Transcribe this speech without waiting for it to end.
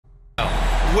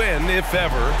when, if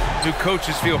ever, do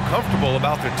coaches feel comfortable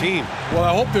about their team? Well,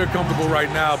 I hope they're comfortable right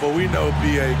now, but we know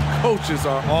BA coaches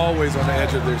are always on the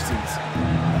edge of their seats.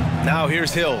 Now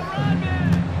here's Hill.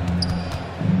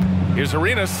 Here's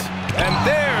Arenas, and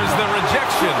there's the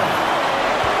rejection.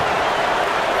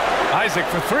 Isaac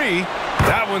for three.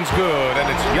 That one's good, and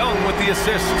it's Young with the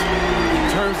assist.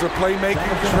 In terms of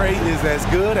playmaking, Trey is as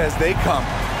good as they come.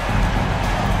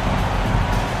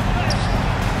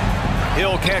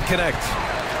 Hill can't connect.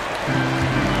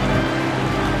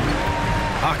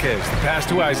 Jaquez, the pass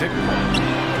to Isaac.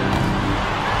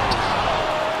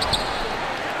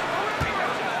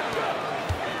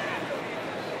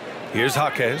 Here's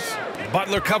Jaquez.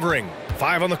 Butler covering.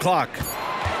 5 on the clock.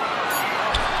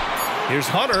 Here's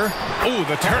Hunter. Oh,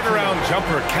 the turnaround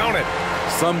jumper. Count it.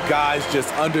 Some guys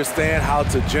just understand how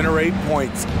to generate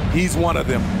points. He's one of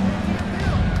them.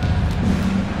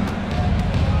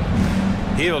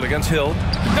 Healed against Hill.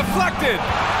 Deflected.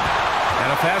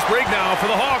 And a fast break now for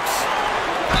the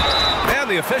Hawks. And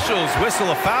the officials whistle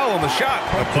a foul on the shot.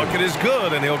 The bucket is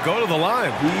good, and he'll go to the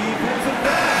line.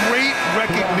 Great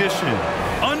recognition.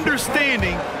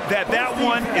 Understanding that that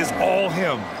one is all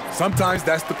him. Sometimes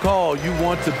that's the call. You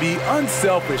want to be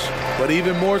unselfish, but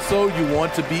even more so, you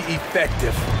want to be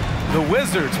effective. The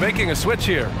Wizards making a switch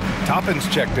here. Toppin's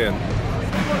checked in.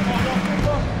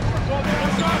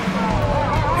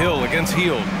 Hill against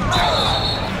Heald.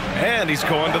 And he's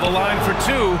going to the line for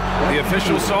two. The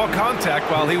official saw contact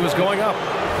while he was going up.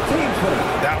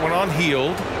 That one on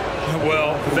Heald.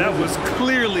 Well, that was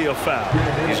clearly a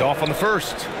foul. He's off on the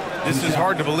first. This is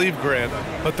hard to believe, Grant,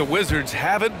 but the Wizards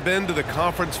haven't been to the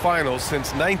conference finals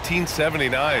since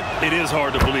 1979. It is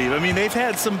hard to believe. I mean, they've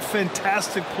had some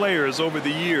fantastic players over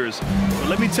the years. But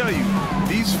let me tell you,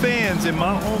 these fans in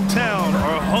my hometown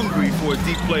are hungry for a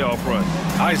deep playoff run.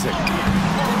 Isaac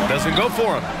doesn't go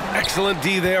for him. Excellent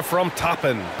D there from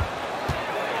Toppin.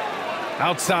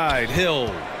 Outside,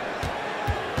 Hill.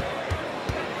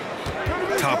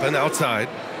 Toppin outside.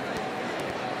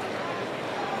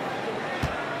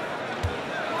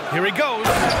 Here he goes,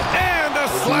 and a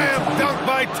slam dunk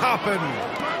by Toppin.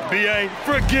 B.A.,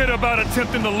 forget about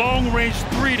attempting the long-range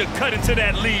three to cut into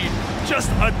that lead. Just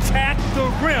attack the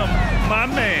rim, my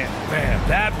man. Man,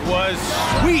 that was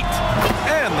sweet.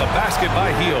 And the basket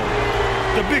by Heald.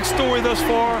 The big story thus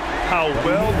far, how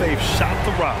well they've shot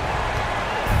the rock.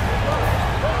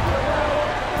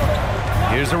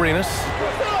 Here's Arenas.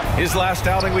 His last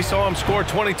outing, we saw him score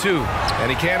 22, and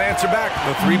he can't answer back.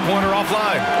 The three-pointer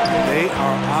offline. They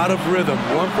are out of rhythm.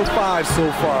 1 for 5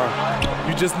 so far.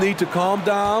 You just need to calm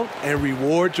down and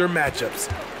reward your matchups.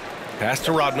 Pass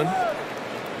to Rodman.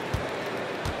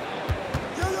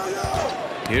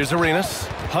 Here's Arenas.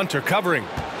 Hunter covering.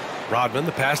 Rodman,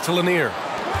 the pass to Lanier.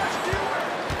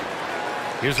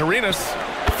 Here's Arenas.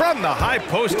 From the high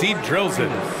post, he drills it.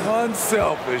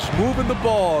 Unselfish, moving the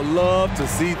ball. Love to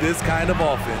see this kind of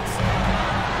offense.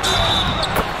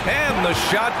 And the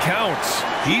shot counts.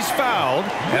 He's fouled,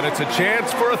 and it's a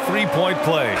chance for a three-point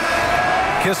play.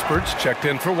 Kispert's checked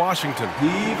in for Washington.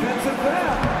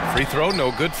 Free throw,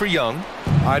 no good for Young.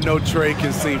 I know Trey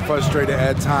can seem frustrated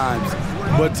at times,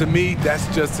 but to me, that's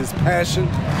just his passion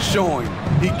showing.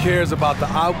 He cares about the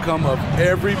outcome of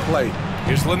every play.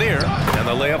 Here's Lanier, and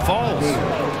the layup falls.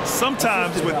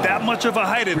 Sometimes with that much of a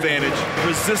height advantage,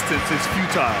 resistance is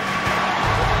futile.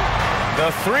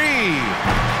 The three.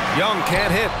 Young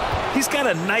can't hit. He's got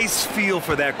a nice feel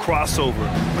for that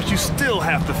crossover, but you still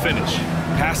have to finish.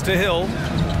 Pass to Hill.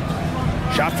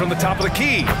 Shot from the top of the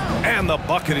key, and the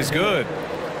bucket is good.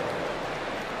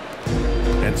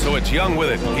 And so it's Young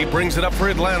with it. He brings it up for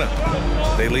Atlanta.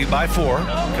 They lead by 4,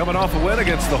 coming off a win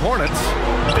against the Hornets.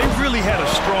 They really had a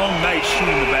strong night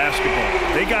shooting the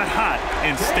basketball. They got hot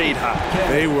and stayed hot.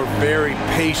 They were very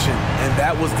patient, and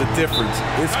that was the difference.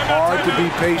 It's hard to be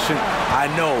patient, I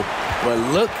know, but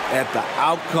look at the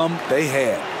outcome they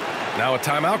had. Now a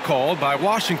timeout called by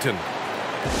Washington.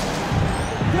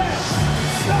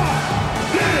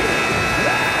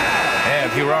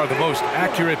 And here are the most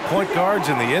accurate point guards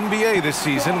in the NBA this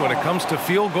season when it comes to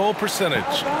field goal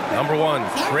percentage. Number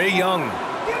 1, Trey Young.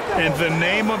 And the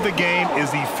name of the game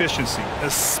is efficiency,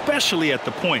 especially at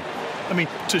the point. I mean,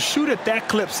 to shoot at that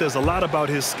clip says a lot about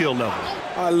his skill level.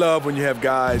 I love when you have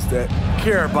guys that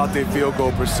care about their field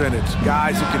goal percentage,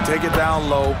 guys who can take it down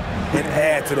low and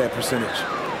add to that percentage.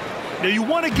 Now, you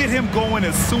want to get him going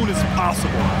as soon as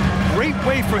possible. Great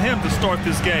way for him to start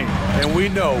this game. And we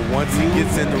know once he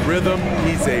gets in the rhythm,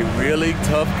 he's a really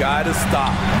tough guy to stop.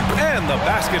 And the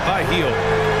basket by Heald.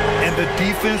 And the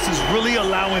defense is really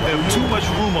allowing them too much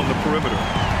room on the perimeter.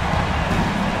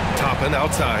 Toppin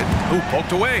outside. Ooh,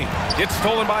 poked away. Gets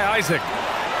stolen by Isaac.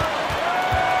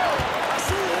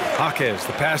 Jaquez,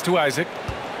 the pass to Isaac.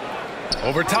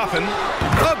 Over Toppin.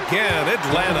 Again,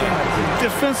 Atlanta.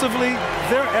 Defensively,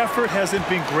 their effort hasn't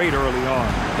been great early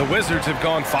on. The Wizards have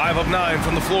gone 5 of 9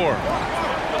 from the floor.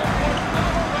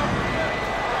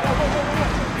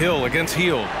 Hill against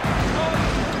Hield.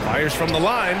 Fires from the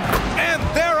line. And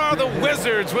there are the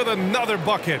Wizards with another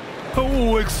bucket.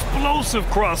 Oh, explosive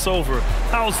crossover.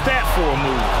 How's that for a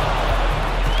move?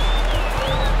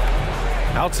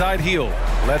 Outside Hield.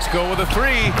 Let's go with a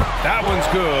 3. That one's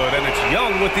good, and it's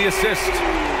Young with the assist.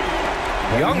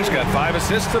 Young's got 5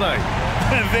 assists tonight.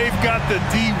 And they've got the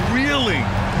D reeling.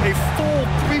 A full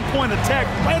 3-point attack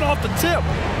right off the tip.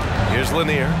 Here's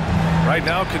Lanier. Right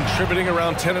now contributing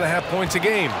around 10.5 points a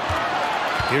game.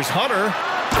 Here's Hunter,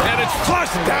 and it's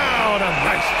flushed down. A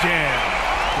nice jam.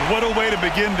 What a way to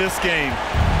begin this game.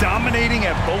 Dominating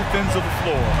at both ends of the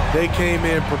floor. They came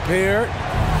in prepared,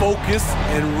 focused,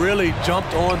 and really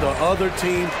jumped on the other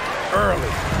team early.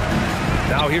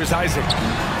 Now here's Isaac.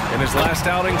 In his last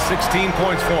outing, 16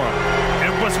 points for him.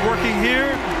 And what's working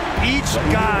here? Each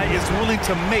guy is willing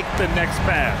to make the next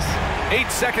pass.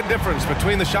 8-second difference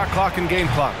between the shot clock and game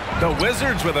clock. The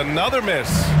Wizards with another miss.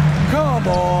 Come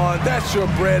on, that's your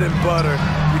bread and butter.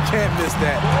 You can't miss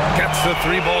that. Gets the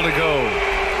 3 ball to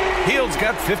go. Hield's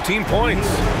got 15 points.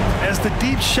 As the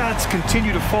deep shots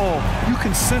continue to fall, you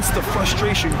can sense the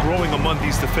frustration growing among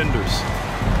these defenders.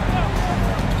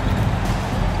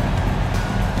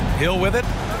 Hill with it.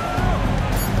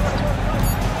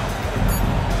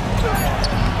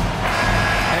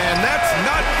 And that's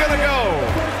not gonna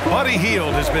go. Buddy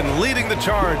Hield has been leading the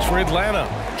charge for Atlanta,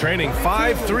 training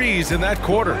 5 threes in that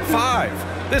quarter. 5.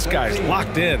 This guy's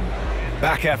locked in.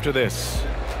 Back after this.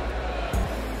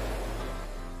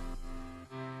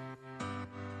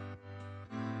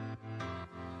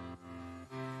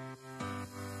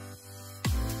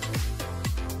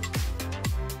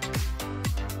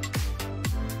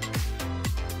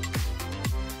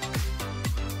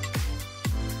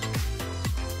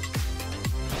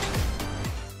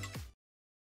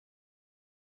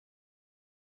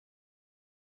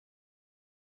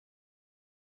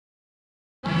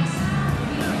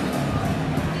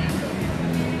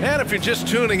 And if you're just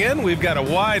tuning in, we've got a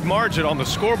wide margin on the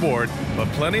scoreboard, but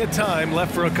plenty of time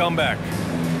left for a comeback.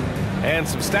 And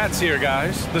some stats here,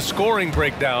 guys. The scoring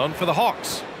breakdown for the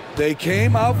Hawks. They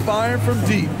came out firing from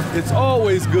deep. It's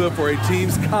always good for a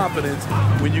team's confidence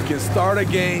when you can start a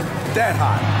game that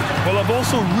hot. Well, I've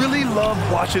also really loved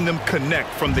watching them connect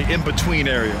from the in-between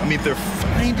area. I mean, they're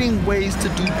finding ways to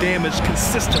do damage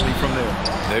consistently from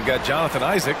there. They've got Jonathan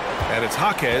Isaac, and it's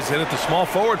Jaquez in at the small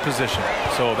forward position.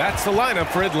 So that's the lineup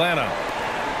for Atlanta.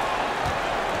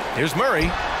 Here's Murray.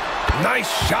 Nice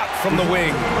shot from the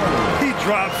wing. He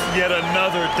drops yet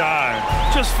another dime,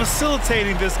 just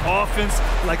facilitating this offense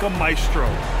like a maestro.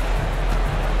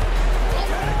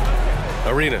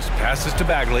 Arenas passes to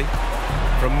Bagley.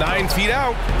 From 9 feet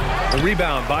out, the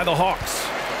rebound by the Hawks.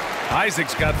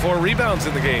 Isaac's got 4 rebounds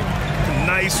in the game.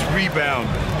 Nice rebound.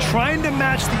 Trying to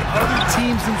match the other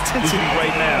team's intensity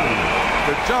right now.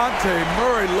 DeJounte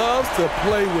Murray loves to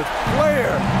play with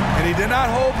flair, and he did not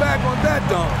hold back on that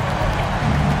dunk.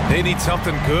 They need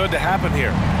something good to happen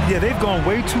here. Yeah, they've gone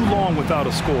way too long without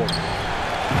a score.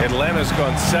 Atlanta's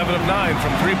gone 7 of 9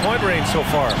 from 3-point range so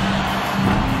far.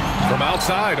 From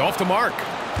outside, off the mark.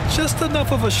 Just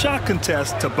enough of a shot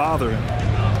contest to bother him.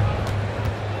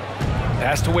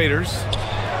 Pass to Waiters.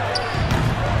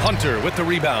 Hunter with the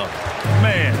rebound.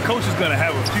 Man, coach is going to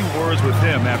have a few words with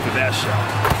him after that shot.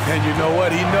 And you know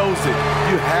what? He knows it.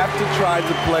 You have to try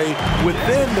to play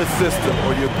within the system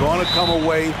or you're going to come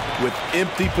away with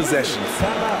empty possessions.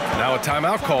 Now a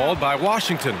timeout called by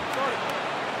Washington.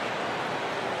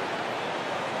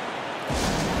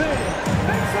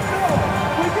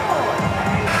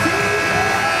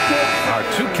 Our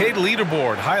 2K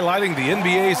leaderboard highlighting the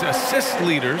NBA's assist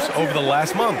leaders over the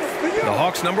last month. The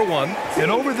Hawks #1. And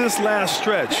over this last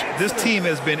stretch, this team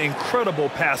has been incredible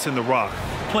passing the rock,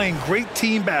 playing great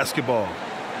team basketball.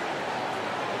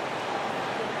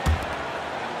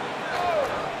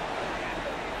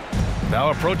 Now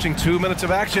approaching 2 minutes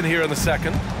of action here in the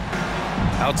second.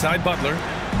 Outside Butler.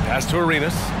 Pass to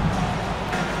Arenas.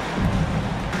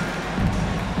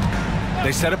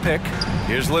 They set a pick.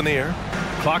 Here's Lanier.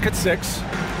 Clock at 6.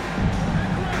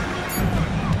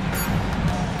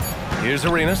 Here's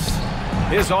Arenas.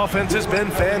 His offense has been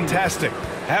fantastic,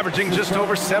 averaging just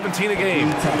over 17 a game.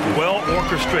 Well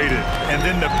orchestrated, and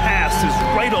then the pass is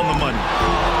right on the money.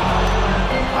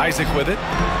 Isaac with it,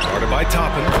 guarded by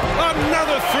Toppin.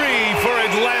 Another 3 for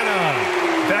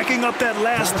Atlanta. Backing up that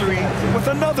last 3 with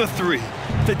another 3.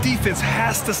 The defense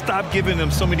has to stop giving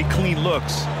them so many clean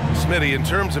looks. Smitty, in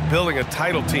terms of building a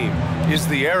title team, is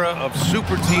the era of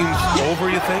super teams over,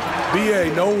 you think?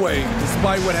 BA, no way.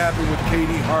 Despite what happened with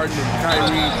KD, Harden, and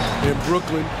Kyrie in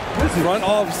Brooklyn, front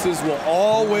offices will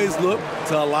always look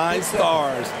to align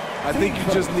stars. I think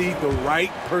you just need the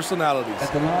right personalities.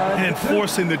 And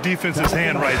forcing the defense's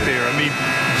hand right there. I mean,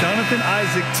 Jonathan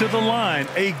Isaac to the line,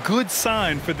 a good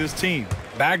sign for this team.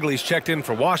 Bagley's checked in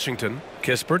for Washington.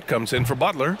 Kispert comes in for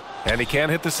Butler, and he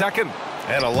can't hit the second.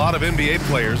 And a lot of NBA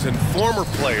players and former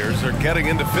players are getting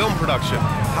into film production.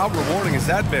 How rewarding has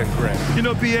that been, Greg? You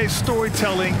know, BA,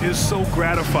 storytelling is so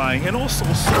gratifying and also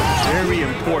so very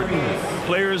important.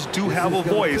 Players do have a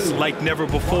voice like never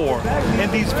before,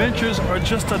 and these ventures are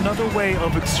just another way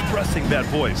of expressing that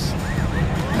voice.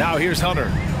 Now here's Hunter.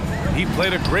 He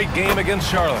played a great game against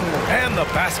Charlotte, and the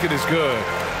basket is good.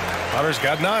 Hunter's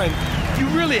got 9. You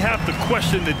really have to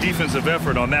question the defensive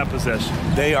effort on that possession.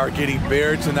 They are getting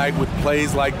buried tonight with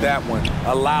plays like that one,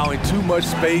 allowing too much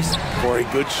space for a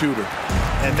good shooter.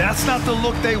 And that's not the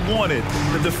look they wanted.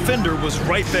 The defender was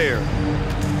right there.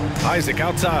 Isaac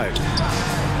outside.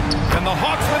 And the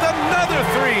Hawks with another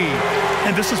 3.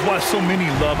 And this is why so many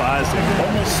love Isaac.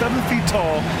 Almost 7 feet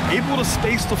tall, able to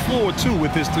space the floor, too,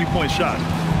 with his three-point shot.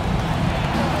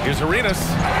 Here's Arenas.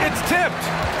 It's tipped.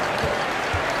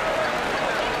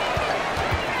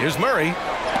 Here's Murray.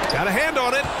 Got a hand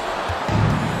on it.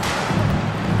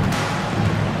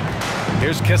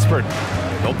 Here's Kispert.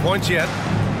 No points yet.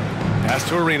 Pass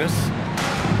to Arenas.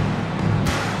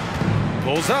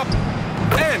 Pulls up.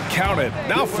 And counted.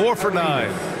 Now 4 for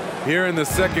 9. Here in the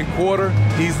second quarter,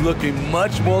 he's looking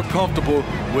much more comfortable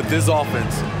with this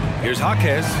offense. Here's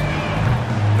Jaquez.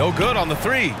 No good on the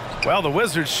 3. Well, the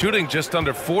Wizards shooting just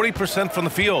under 40% from the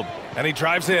field. And he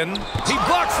drives in. He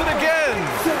blocks it again.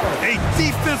 A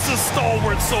defensive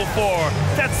stalwart so far.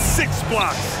 That's 6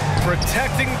 blocks.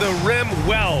 Protecting the rim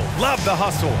well. Love the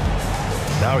hustle.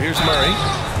 Now here's Murray.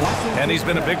 And he's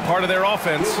been a big part of their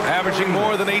offense, averaging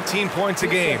more than 18 points a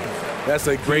game. That's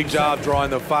a great job drawing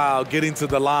the foul, getting to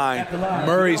the line.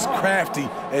 Murray's crafty,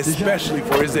 especially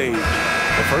for his age.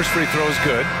 The first free throw is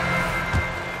good.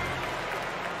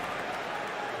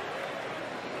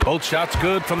 Both shots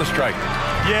good from the stripe.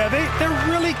 Yeah,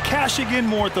 they're really cashing in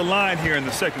more at the line here in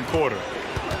the second quarter.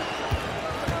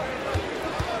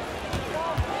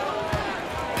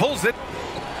 Pulls it.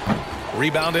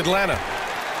 Rebound Atlanta.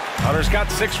 Hunter's got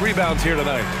 6 rebounds here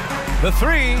tonight. The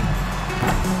 3.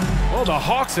 Well, the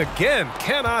Hawks again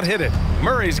cannot hit it.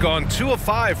 Murray's gone 2 of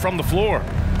 5 from the floor.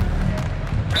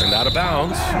 And out of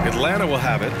bounds. Atlanta will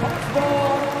have it.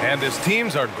 And as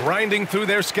teams are grinding through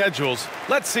their schedules,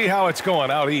 let's see how it's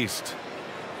going out east.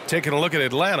 Taking a look at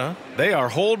Atlanta, they are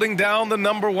holding down the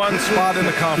 #1 spot in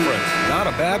the conference. Not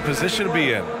a bad position to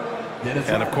be in.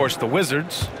 And, of course, the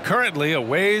Wizards, currently a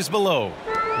ways below.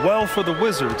 Well, for the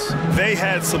Wizards, they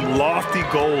had some lofty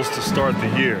goals to start the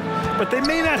year, but they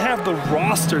may not have the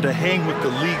roster to hang with the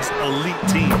league's elite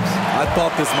teams. I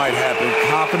thought this might happen.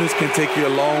 Confidence can take you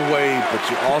a long way, but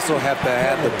you also have to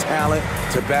have the talent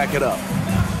to back it up.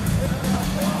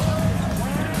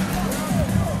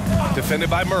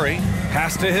 Defended by Murray.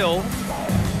 Pass to Hill.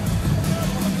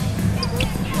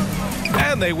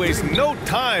 And they waste no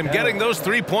time getting those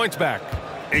 3 points back.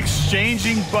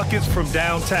 Exchanging buckets from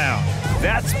downtown.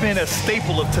 That's been a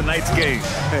staple of tonight's game.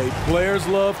 Hey, players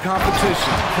love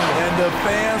competition, and the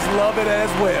fans love it as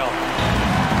well.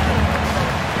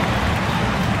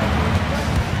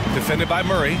 Defended by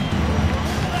Murray.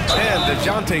 And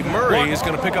DeJounte Murray is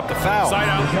going to pick up the foul. Side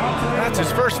out. That's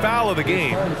his first foul of the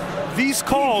game. These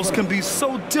calls can be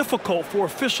so difficult for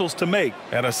officials to make.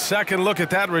 And a second look at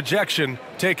that rejection,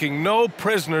 taking no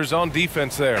prisoners on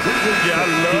defense there. Yeah, I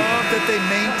love that they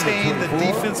maintain the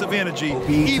defensive energy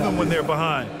even when they're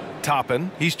behind.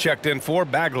 Toppin, he's checked in for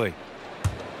Bagley.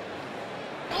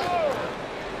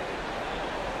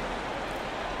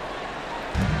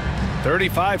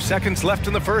 "35 seconds left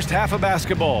in the first half of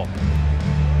basketball.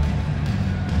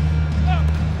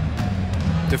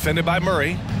 Defended by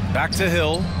Murray. Back to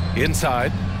Hill.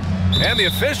 Inside. And the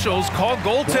officials call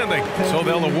goaltending, so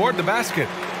they'll award the basket.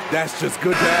 That's just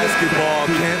good basketball.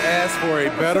 Can't ask for a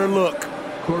better look.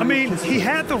 I mean, he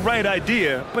had the right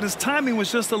idea, but his timing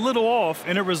was just a little off,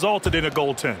 and it resulted in a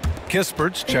goaltend.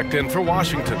 Kispert's checked in for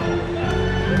Washington.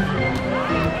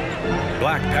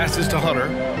 Black passes to Hunter.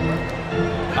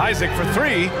 Isaac for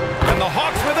 3, and the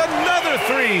Hawks with another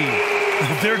 3.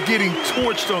 They're getting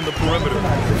torched on the perimeter.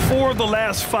 4 of the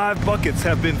last 5 buckets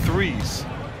have been 3s.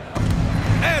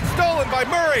 And stolen by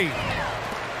Murray.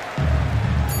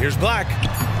 Here's Black,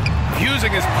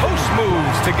 using his post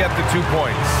moves to get the 2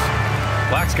 points.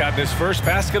 Black's gotten his first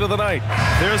basket of the night.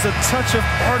 There's a touch of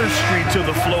artistry to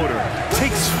the floater.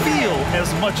 Takes feel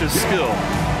as much as skill.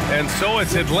 And so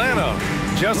it's Atlanta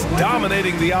just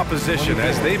dominating the opposition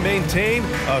as they maintain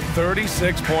a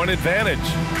 36-point advantage.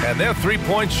 And their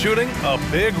three-point shooting, a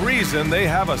big reason they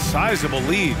have a sizable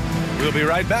lead. We'll be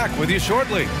right back with you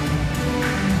shortly.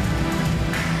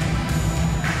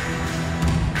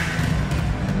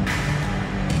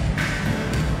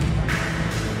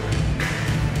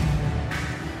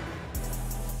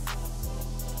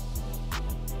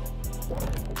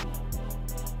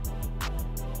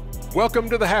 Welcome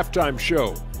to the halftime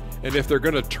show. And if they're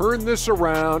going to turn this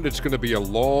around, it's going to be a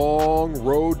long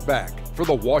road back for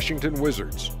the Washington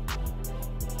Wizards.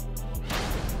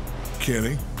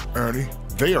 Kenny, Ernie,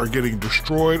 they are getting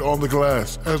destroyed on the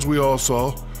glass, as we all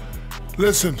saw.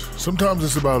 Listen, sometimes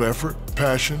it's about effort,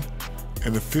 passion,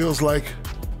 and it feels like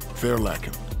they're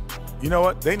lacking. You know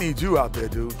what? They need you out there,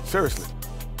 dude. Seriously.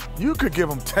 You could give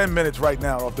them 10 minutes right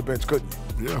now off the bench, couldn't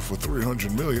you? Yeah, for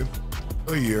 $300 million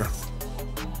a year.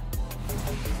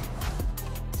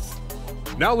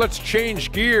 Now let's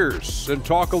change gears and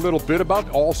talk a little bit about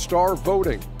all-star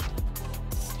voting.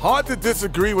 Hard to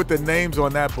disagree with the names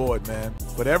on that board, man.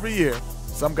 But every year,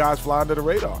 some guys fly under the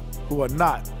radar who are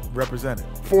not represented.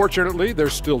 Fortunately,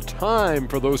 there's still time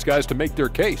for those guys to make their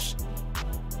case.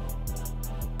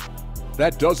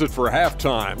 That does it for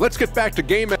halftime. Let's get back to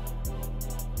game.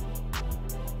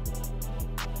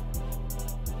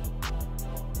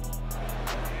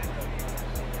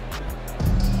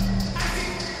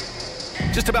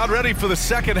 Just about ready for the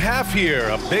second half here.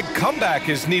 A big comeback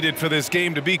is needed for this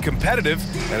game to be competitive,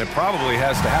 and it probably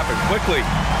has to happen quickly.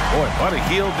 Boy, Buddy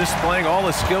Hield displaying all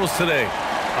his skills today.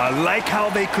 I like how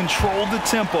they control the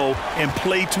tempo and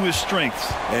play to his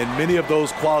strengths. And many of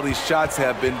those quality shots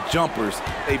have been jumpers.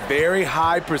 A very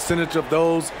high percentage of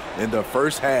those in the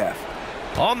first half.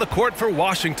 On the court for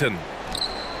Washington.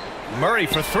 Murray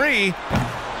for three.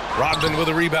 Rodman with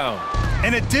a rebound.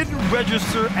 And it didn't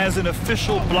register as an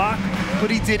official block,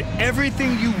 but he did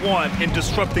everything you want in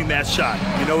disrupting that shot.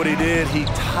 You know what he did? He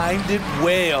timed it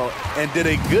well and did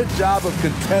a good job of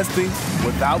contesting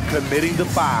without committing the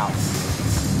foul.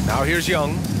 Now here's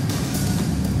Young.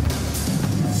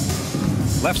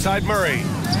 Left side Murray.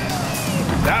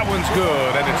 That one's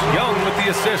good, and it's Young with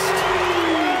the assist.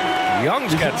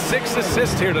 Young's got 6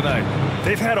 assists here tonight.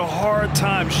 They've had a hard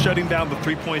time shutting down the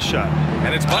three-point shot.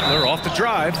 And it's Butler off the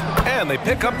drive, and they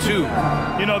pick up 2.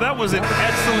 You know, that was an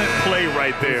excellent play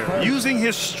right there, using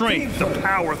his strength to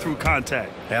power through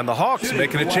contact. And the Hawks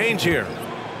making a change here.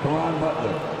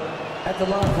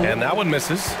 And that one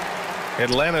misses.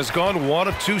 Atlanta's gone 1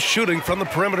 of 2 shooting from the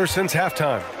perimeter since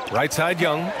halftime. Right side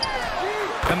Young.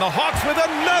 And the Hawks with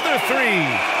another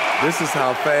 3. This is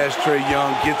how fast Trae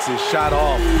Young gets his shot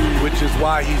off, which is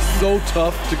why he's so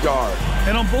tough to guard.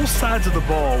 And on both sides of the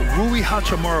ball, Rui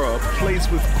Hachimura plays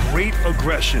with great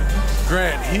aggression.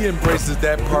 Grant, he embraces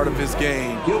that part of his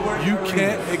game. You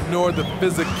can't ignore the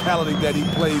physicality that he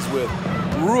plays with.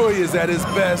 Rui is at his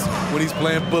best when he's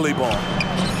playing bully ball.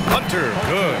 Hunter,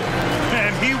 good.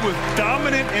 And he was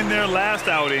dominant in their last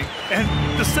outing, and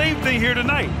the same thing here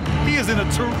tonight. He is in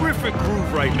a terrific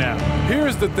groove right now.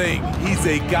 Here's the thing. He's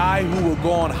a guy who will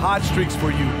go on hot streaks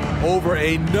for you over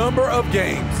a number of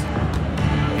games.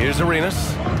 Here's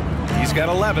Arenas. He's got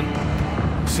 11.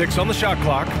 6 on the shot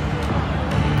clock.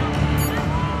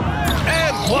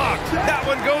 And blocked. That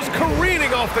one goes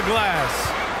careening off the glass.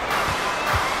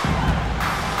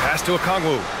 Pass to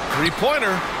Okongwu.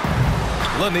 3-pointer.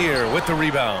 Lanier with the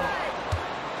rebound.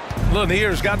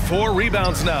 Lanier's got 4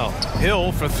 rebounds now.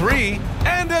 Hill for 3.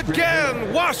 And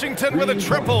again, Washington with a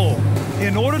triple.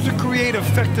 In order to create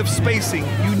effective spacing,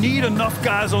 you need enough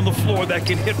guys on the floor that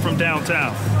can hit from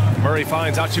downtown. Murray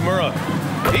finds Hachimura.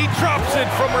 He drops it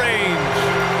from range.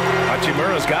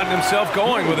 Hachimura's gotten himself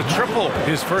going with a triple,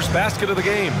 his first basket of the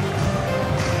game.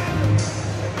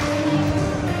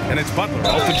 And it's Butler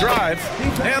off the drive,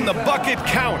 and the bucket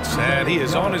counts, and he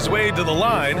is on his way to the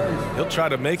line. He'll try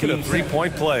to make it a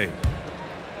 3-point play.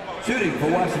 Shooting for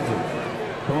Washington,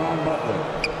 Caron Butler.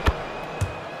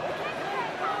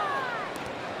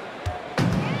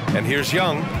 And here's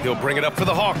Young. He'll bring it up for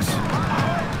the Hawks.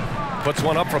 Puts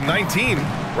one up from 19.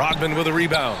 Rodman with a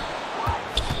rebound.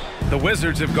 The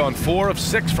Wizards have gone 4 of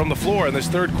 6 from the floor in this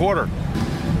third quarter.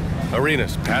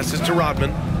 Arenas passes to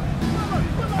Rodman.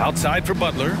 Outside for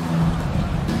Butler.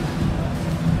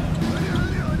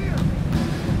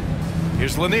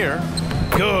 Here's Lanier.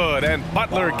 Good, and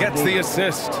Butler gets the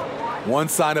assist. One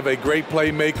sign of a great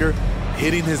playmaker,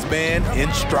 hitting his man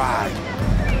in stride.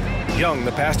 Young,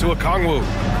 the pass to Okongwu.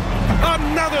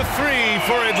 Another 3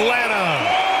 for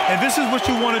Atlanta. And this is what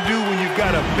you want to do when you've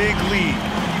got a big lead.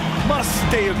 Must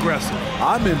stay aggressive.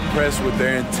 I'm impressed with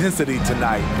their intensity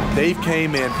tonight. They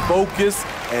came in focused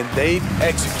and they've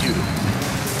executed.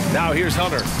 Now here's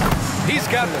Hunter. He's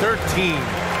got 13.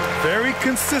 Very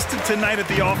consistent tonight at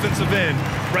the offensive end.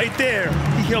 Right there,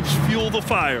 he helps fuel the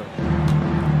fire.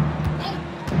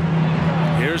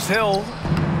 Here's Hill.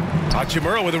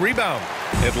 Hachimura with a rebound.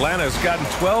 Atlanta's gotten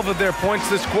 12 of their points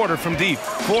this quarter from deep,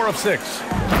 4 of 6.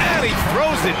 And he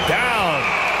throws it down.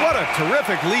 What a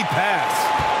terrific lead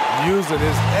pass. Using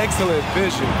his excellent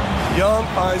vision, Young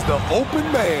finds the open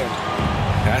man.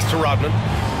 Pass to Rodman.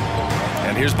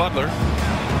 And here's Butler.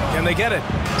 Can they get it?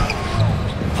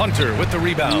 Hunter with the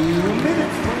rebound.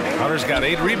 Hunter's got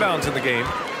 8 rebounds in the game.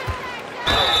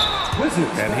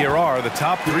 And here are the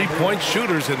top 3-point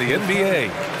shooters in the NBA.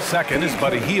 Second is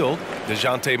Buddy Hield.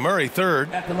 DeJounte Murray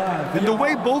third. And the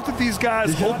way both of these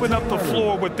guys open up the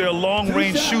floor with their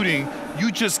long-range shooting,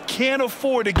 you just can't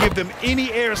afford to give them any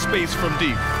airspace from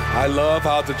deep. I love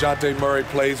how DeJounte Murray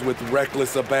plays with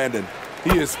reckless abandon.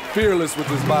 He is fearless with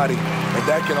his body, and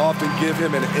that can often give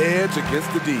him an edge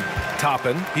against the D.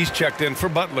 Toppin, he's checked in for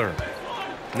Butler.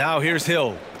 Now here's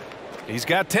Hill. He's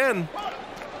got 10.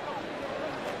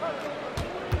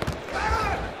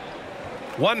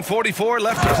 1:44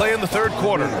 left to play in the third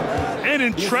quarter. And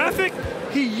in traffic,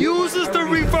 he uses the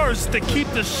reverse to keep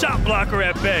the shot blocker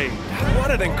at bay.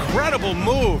 What an incredible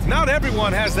move. Not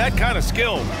everyone has that kind of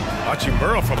skill.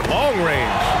 Hachimura from long range.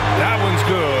 That one's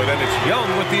good, and it's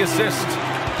Young with the assist.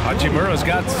 Hachimura's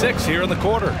got 6 here in the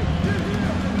quarter.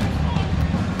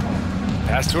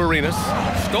 Pass to Arenas.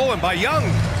 Stolen by Young.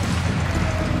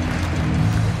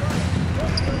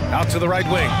 Out to the right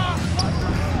wing.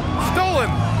 Stolen.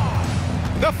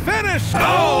 The finish.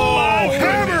 Oh,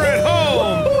 hammer it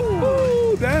home.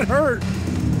 Ooh, that hurt.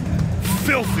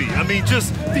 Filthy. I mean,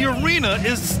 just the arena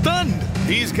is stunned.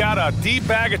 He's got a deep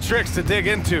bag of tricks to dig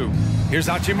into. Here's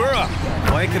Hachimura.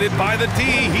 Blanketed by the D.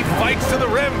 He fights to the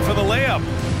rim for the layup.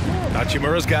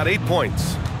 Hachimura's got 8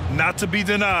 points. Not to be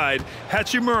denied,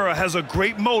 Hachimura has a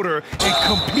great motor and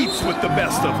competes with the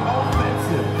best of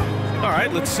them. All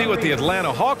right, let's see what the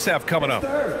Atlanta Hawks have coming up.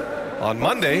 On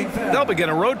Monday, they'll begin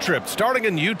a road trip starting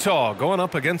in Utah, going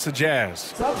up against the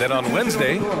Jazz. Then on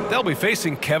Wednesday, they'll be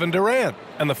facing Kevin Durant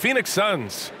and the Phoenix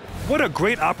Suns. What a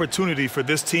great opportunity for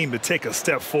this team to take a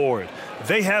step forward.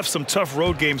 They have some tough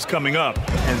road games coming up,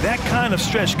 and that kind of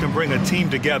stretch can bring a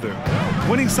team together.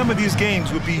 Winning some of these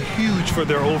games would be huge for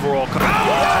their overall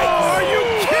Oh, are you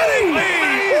kidding me?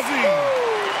 Amazing!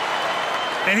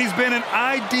 And he's been an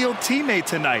ideal teammate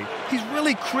tonight. He's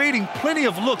really creating plenty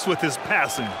of looks with his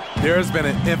passing. There's been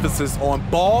an emphasis on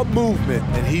ball movement,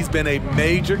 and he's been a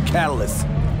major catalyst.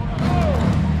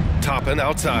 Toppin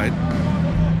outside.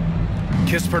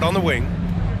 Kispert on the wing.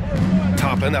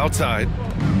 Toppin outside.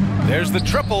 There's the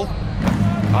triple.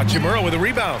 Hachimura with a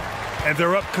rebound. And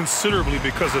they're up considerably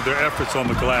because of their efforts on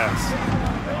the glass.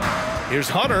 Here's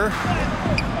Hunter.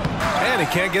 And he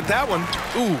can't get that one.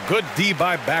 Ooh, good D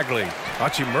by Bagley.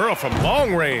 Hachimura from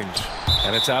long range.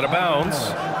 And it's out of bounds.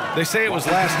 They say it was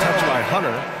last touched by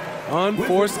Hunter.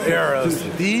 Unforced errors.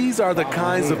 These are the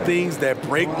kinds of things that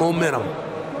break momentum.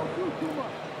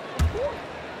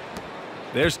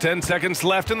 There's 10 seconds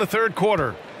left in the third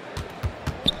quarter.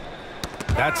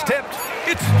 That's tipped.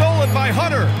 It's stolen by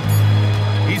Hunter.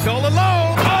 He's all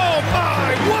alone. Oh,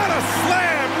 my. What a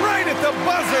slam right at the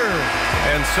buzzer.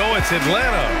 And so it's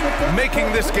Atlanta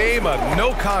making this game a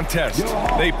no contest.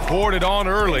 They poured it on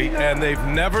early, and they've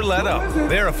never let up.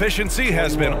 Their efficiency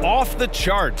has been off the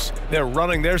charts. They're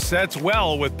running their sets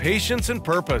well with patience and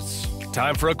purpose.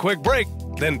 Time for a quick break,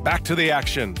 then back to the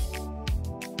action.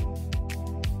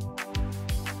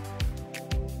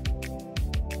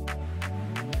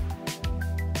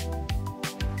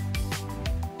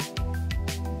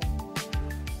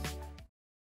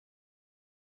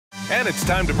 And it's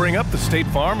time to bring up the State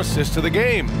Farm assist to the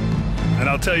game. And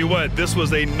I'll tell you what, this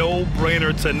was a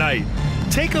no-brainer tonight.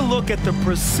 Take a look at the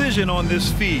precision on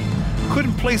this feed.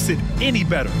 Couldn't place it any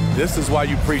better. This is why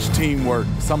you preach teamwork.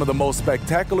 Some of the most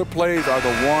spectacular plays are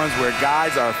the ones where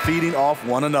guys are feeding off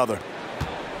one another.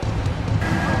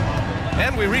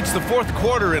 And we reach the fourth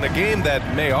quarter in a game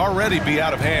that may already be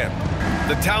out of hand.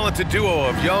 The talented duo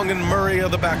of Young and Murray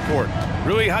of the backcourt.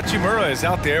 Rui Hachimura is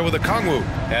out there with a Kongwu,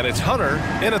 and it's Hunter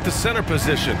in at the center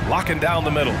position, locking down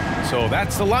the middle. So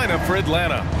that's the lineup for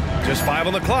Atlanta. Just 5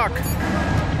 on the clock.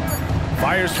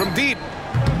 Fires from deep.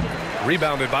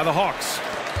 Rebounded by the Hawks.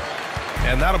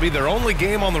 And that'll be their only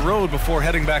game on the road before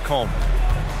heading back home.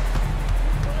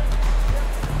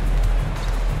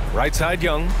 Right side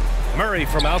Young. Murray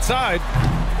from outside.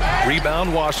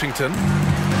 Rebound Washington.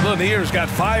 Lanier's got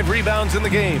 5 rebounds in the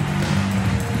game.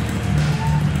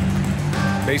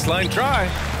 Baseline try.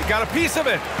 He got a piece of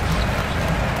it.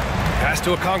 Pass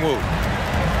to Okongwu.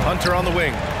 Hunter on the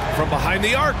wing. From behind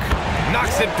the arc.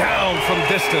 Knocks it down from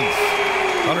distance.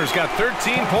 Hunter's got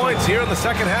 13 points here in the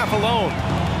second half alone.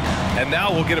 And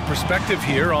now we'll get a perspective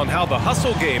here on how the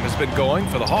hustle game has been going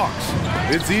for the Hawks.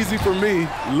 It's easy for me.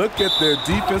 Look at their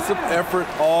defensive effort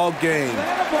all game.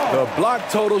 The block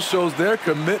total shows their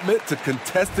commitment to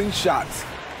contesting shots.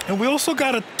 And we also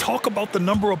got to talk about the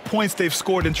number of points they've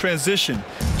scored in transition,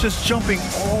 just jumping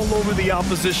all over the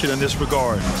opposition in this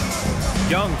regard.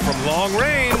 Young from long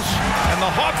range, and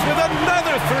the Hawks with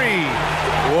another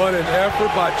 3. What an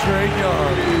effort by Trae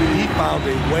Young. He found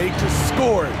a way to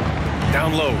score it.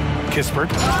 Down low,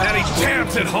 Kispert, and he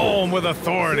jams it home with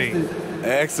authority.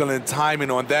 Excellent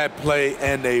timing on that play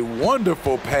and a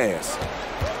wonderful pass.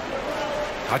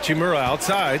 Hachimura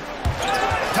outside.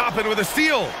 Toppin with a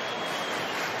steal.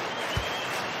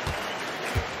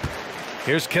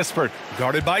 Here's Kispert,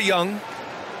 guarded by Young.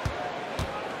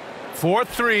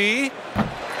 4-3.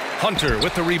 Hunter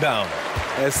with the rebound.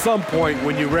 At some point,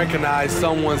 when you recognize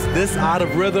someone's this out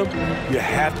of rhythm, you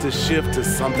have to shift to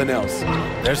something else.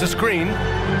 There's a screen.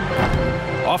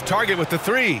 Off target with the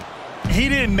 3. He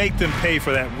didn't make them pay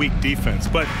for that weak defense,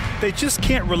 but they just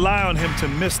can't rely on him to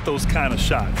miss those kind of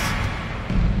shots.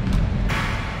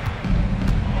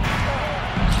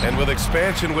 And with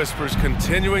expansion whispers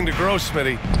continuing to grow,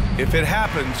 Smitty, if it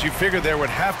happens, you figure there would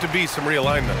have to be some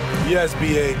realignment. Yes,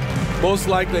 B.A. Most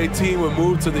likely a team would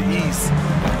move to the east.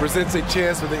 Presents a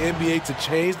chance for the NBA to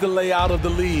change the layout of the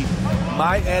league.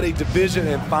 Might add a division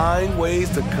and find ways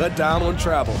to cut down on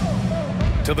travel.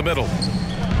 To the middle.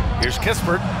 Here's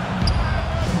Kispert.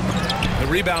 The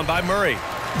rebound by Murray.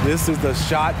 This is the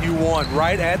shot you want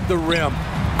right at the rim.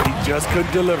 He just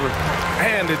couldn't deliver.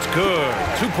 And it's good.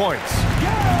 2 points.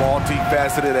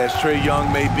 Multifaceted as Trae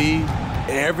Young may be,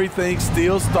 everything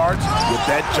still starts with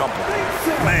that jumper.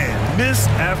 Man, miss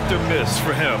after miss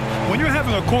for him. When you're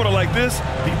having a quarter like this,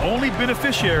 the only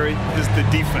beneficiary is the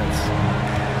defense.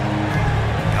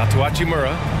 Out to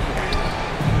Hachimura.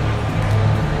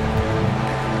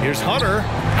 Here's Hunter.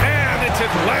 And it's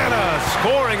Atlanta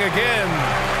scoring again.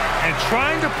 And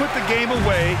trying to put the game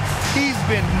away, he's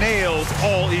been nailed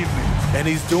all evening. And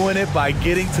he's doing it by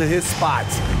getting to his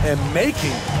spots and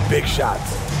making big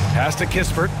shots. Pass to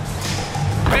Kispert.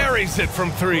 Buries it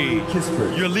from 3.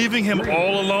 You're leaving him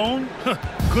all alone?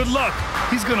 Good luck.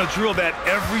 He's going to drill that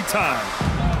every time.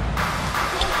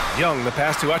 Young, the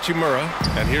pass to Hachimura.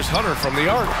 And here's Hunter from the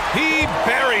arc. He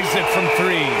buries it from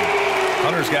 3.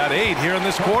 Hunter's got 8 here in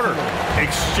this quarter.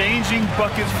 Exchanging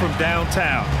buckets from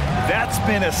downtown. That's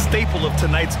been a staple of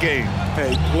tonight's game.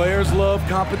 Hey, players love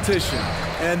competition,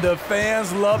 and the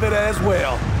fans love it as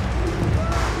well.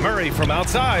 Murray from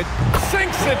outside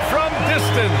sinks it from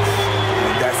distance.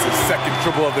 That's his second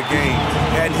triple of the game.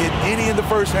 Hadn't hit any in the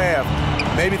first half.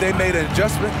 Maybe they made an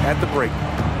adjustment at the break.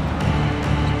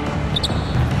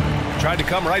 Tried to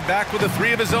come right back with a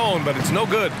 3 of his own, but it's no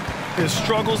good. His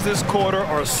struggles this quarter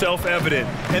are self-evident,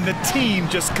 and the team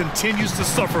just continues to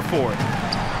suffer for it.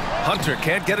 Hunter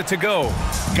can't get it to go.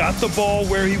 Got the ball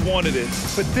where he wanted it,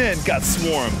 but then got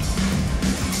swarmed.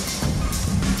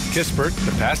 Kispert,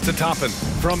 the pass to Toppin.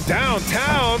 From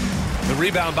downtown, the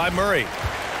rebound by Murray.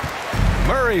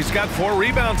 Murray's got 4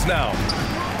 rebounds now.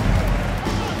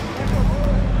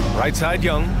 Right side,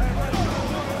 Young.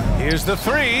 Here's the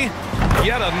 3.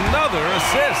 Yet another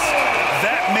assist.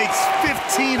 That makes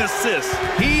 15 assists.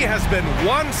 He has been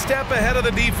one step ahead of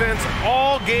the defense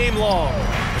all game long.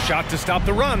 A shot to stop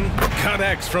the run.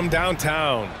 Connects from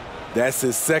downtown. That's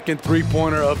his second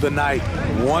three-pointer of the night.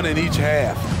 1 in each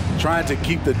half. Trying to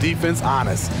keep the defense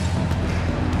honest.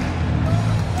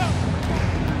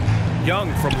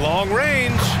 Young from long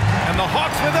range. And the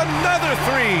Hawks with another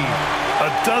 3.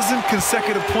 A dozen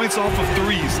consecutive points off of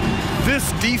 3s.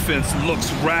 This defense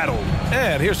looks rattled.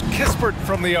 And here's Kispert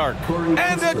from the arc.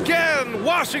 And again,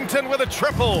 Washington with a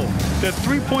triple. The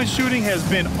three-point shooting has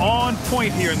been on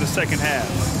point here in the second half.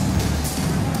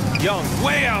 Young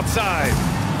way outside.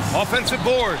 Offensive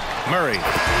board. Murray,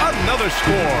 another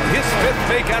score. His 5th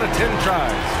make out of 10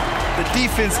 tries. The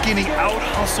defense getting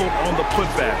out-hustled on the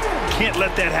putback. Can't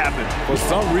let that happen. For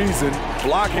some reason,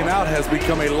 blocking out has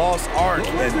become a lost art,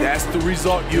 and that's the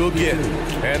result you'll get.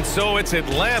 And so it's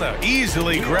Atlanta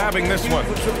easily grabbing this one.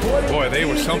 Boy, they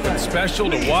were something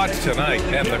special to watch tonight,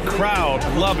 and the crowd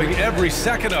loving every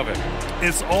second of it.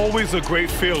 It's always a great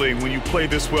feeling when you play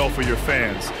this well for your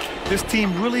fans. This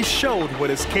team really showed what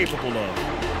it's capable of.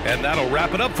 And that'll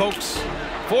wrap it up, folks.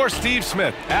 For Steve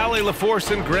Smith, Allie LaForce,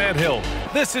 and Grant Hill,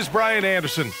 this is Brian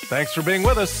Anderson. Thanks for being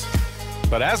with us.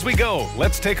 But as we go,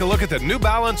 let's take a look at the New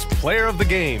Balance Player of the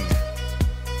Game.